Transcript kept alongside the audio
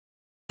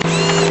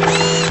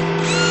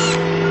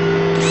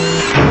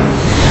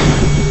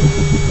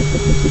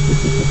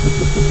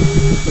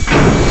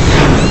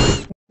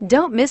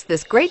Don't miss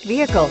this great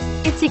vehicle.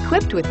 It's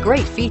equipped with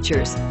great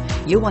features.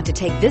 You'll want to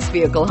take this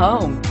vehicle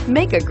home.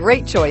 Make a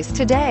great choice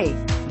today.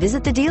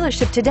 Visit the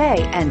dealership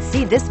today and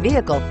see this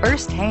vehicle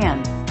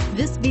firsthand.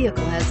 This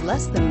vehicle has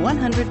less than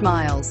 100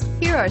 miles.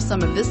 Here are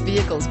some of this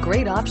vehicle's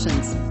great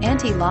options: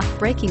 anti-lock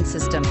braking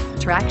system,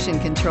 traction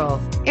control,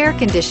 air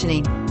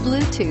conditioning,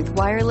 Bluetooth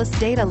wireless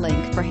data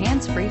link for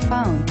hands-free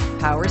phone,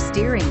 power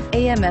steering,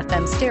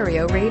 AM/FM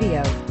stereo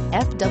radio,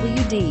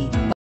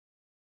 FWD,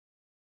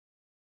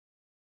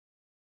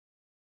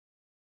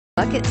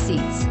 bucket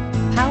seats,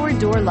 power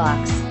door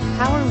locks,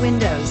 power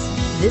windows.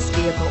 This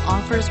vehicle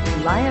offers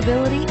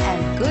reliability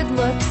and good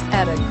looks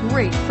at a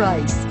great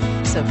price.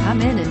 So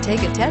come in and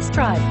take a test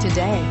drive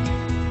today.